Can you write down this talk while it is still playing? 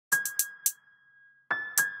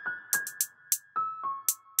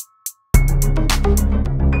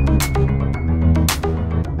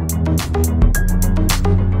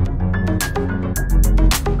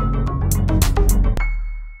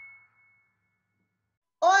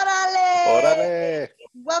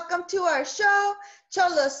welcome to our show,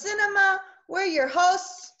 Cholo Cinema. We're your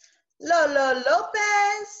hosts, Lolo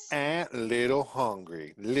Lopez. And Lil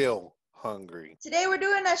Hungry. Today we're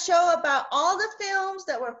doing a show about all the films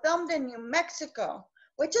that were filmed in New Mexico,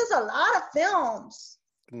 which is a lot of films.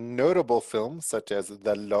 Notable films such as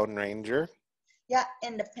The Lone Ranger. Yeah,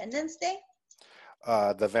 Independence Day.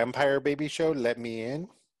 The Vampire Baby Show, Let Me In.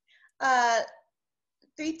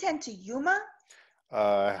 310 to Yuma.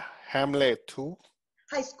 Hamlet 2.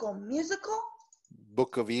 High School Musical.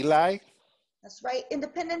 Book of Eli. That's right.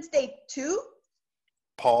 Independence Day 2.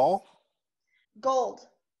 Paul. Gold.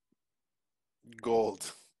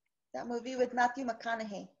 Gold. That movie with Matthew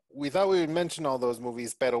McConaughey. We thought we would mention all those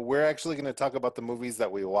movies, but we're actually going to talk about the movies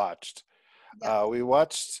that we watched. Yeah. We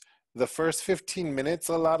watched the first 15 minutes,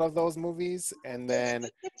 a lot of those movies, and then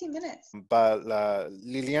 15 minutes. But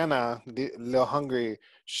Liliana, Lil Hungry,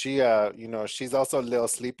 she, she's also a little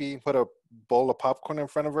sleepy. Put a bowl of popcorn in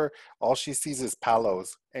front of her. All she sees is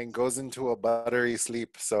Palos and goes into a buttery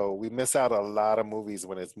sleep. So we miss out a lot of movies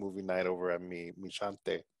when it's movie night over at Mi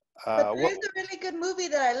Chante. But there's a really good movie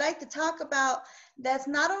that I like to talk about that's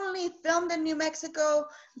not only filmed in New Mexico,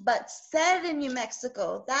 but set in New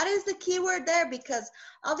Mexico. That is the key word there, because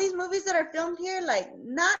all these movies that are filmed here, like,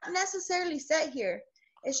 not necessarily set here.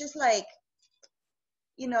 It's just like,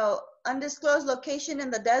 undisclosed location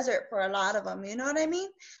in the desert for a lot of them. You know what I mean?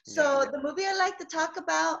 So the movie I like to talk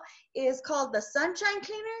about is called The Sunshine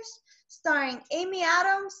Cleaners, starring Amy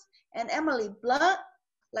Adams and Emily Blunt.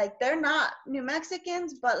 Like, they're not New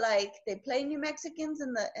Mexicans, but like they play New Mexicans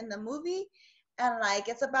in the movie. And like,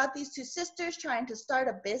 it's about these two sisters trying to start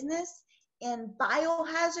a business in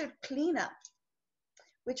biohazard cleanup,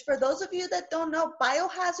 which, for those of you that don't know,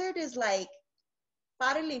 biohazard is like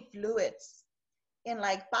bodily fluids in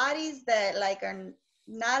like bodies that like are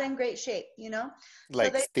not in great shape,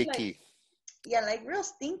 Like so sticky. Like real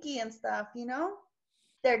stinky and stuff,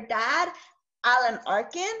 Their dad, Alan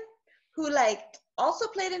Arkin, who like also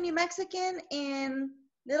played a New Mexican in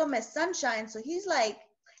Little Miss Sunshine. So he's like,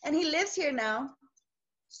 and he lives here now.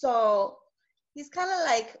 So he's kind of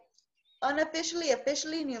like unofficially,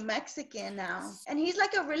 officially New Mexican now. And he's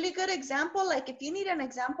like a really good example. Like, if you need an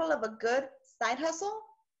example of a good side hustle,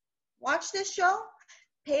 watch this show,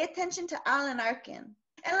 pay attention to Alan Arkin.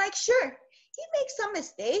 And like, sure, he makes some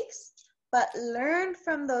mistakes, but learn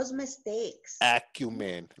from those mistakes.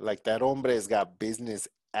 Acumen. Like, that hombre's got business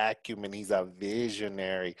acumen. He's a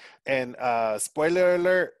visionary. And spoiler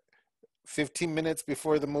alert, 15 minutes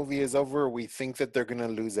before the movie is over, we think that they're gonna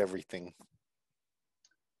lose everything.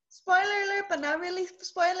 Spoiler alert, but not really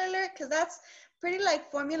spoiler alert, because that's pretty like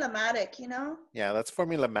formulamatic, Yeah, that's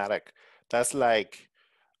formulamatic. That's like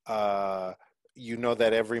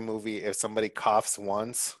that every movie, if somebody coughs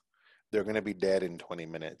once, they're gonna be dead in 20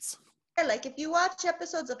 minutes. Yeah, like if you watch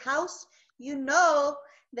episodes of House, you know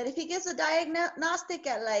that if he gives a diagnostic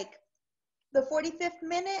at like the 45th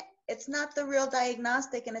minute, it's not the real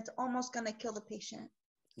diagnostic, and it's almost going to kill the patient.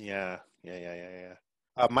 Yeah.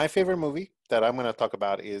 My favorite movie that I'm going to talk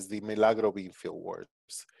about is the Milagro Beanfield Wars.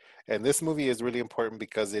 And this movie is really important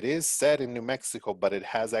because it is set in New Mexico, but it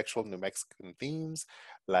has actual New Mexican themes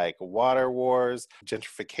like water wars,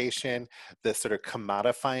 gentrification, the sort of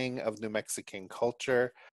commodifying of New Mexican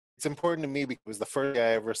culture. It's important to me because it was the first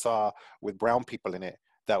I ever saw with brown people in it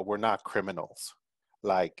that were not criminals.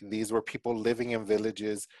 Like, these were people living in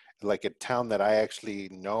villages, like a town that I actually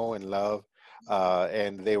know and love.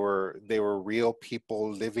 And they were real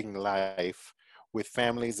people living life with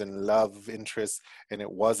families and love interests. And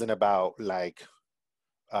it wasn't about like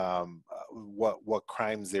what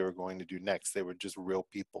crimes they were going to do next. They were just real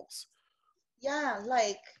peoples. Yeah,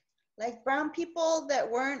 like brown people that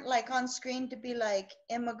weren't like on screen to be like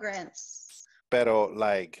immigrants. Pero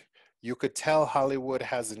like, you could tell Hollywood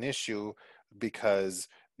has an issue because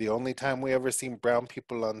the only time we ever seen brown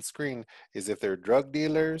people on screen is if they're drug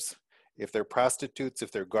dealers, if they're prostitutes,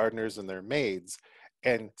 if they're gardeners, and they're maids.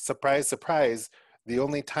 And surprise, surprise, the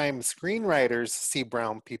only time screenwriters see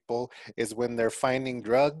brown people is when they're finding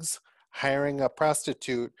drugs, hiring a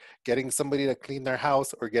prostitute, getting somebody to clean their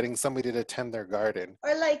house, or getting somebody to tend their garden.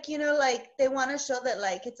 Or like, like they want to show that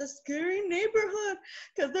like it's a scary neighborhood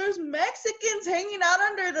because there's Mexicans hanging out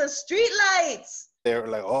under the streetlights. They're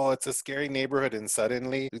like, oh, it's a scary neighborhood. And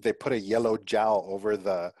suddenly they put a yellow jowl over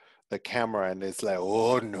the camera, and it's like,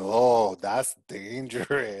 oh no, that's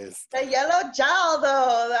dangerous. The yellow jowl,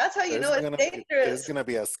 though, that's how you know it's dangerous. There's gonna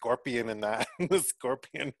be a scorpion in that. The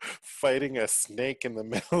scorpion fighting a snake in the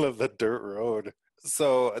middle of the dirt road.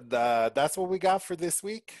 So that's what we got for this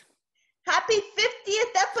week. Happy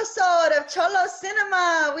 50th episode of Cholo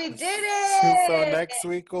Cinema. We did it. So next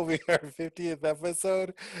week will be our 50th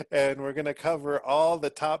episode, and we're going to cover all the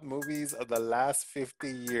top movies of the last 50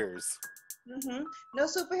 years. No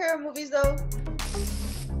superhero movies, though.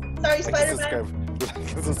 Sorry, Spider-Man. Like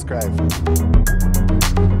and subscribe.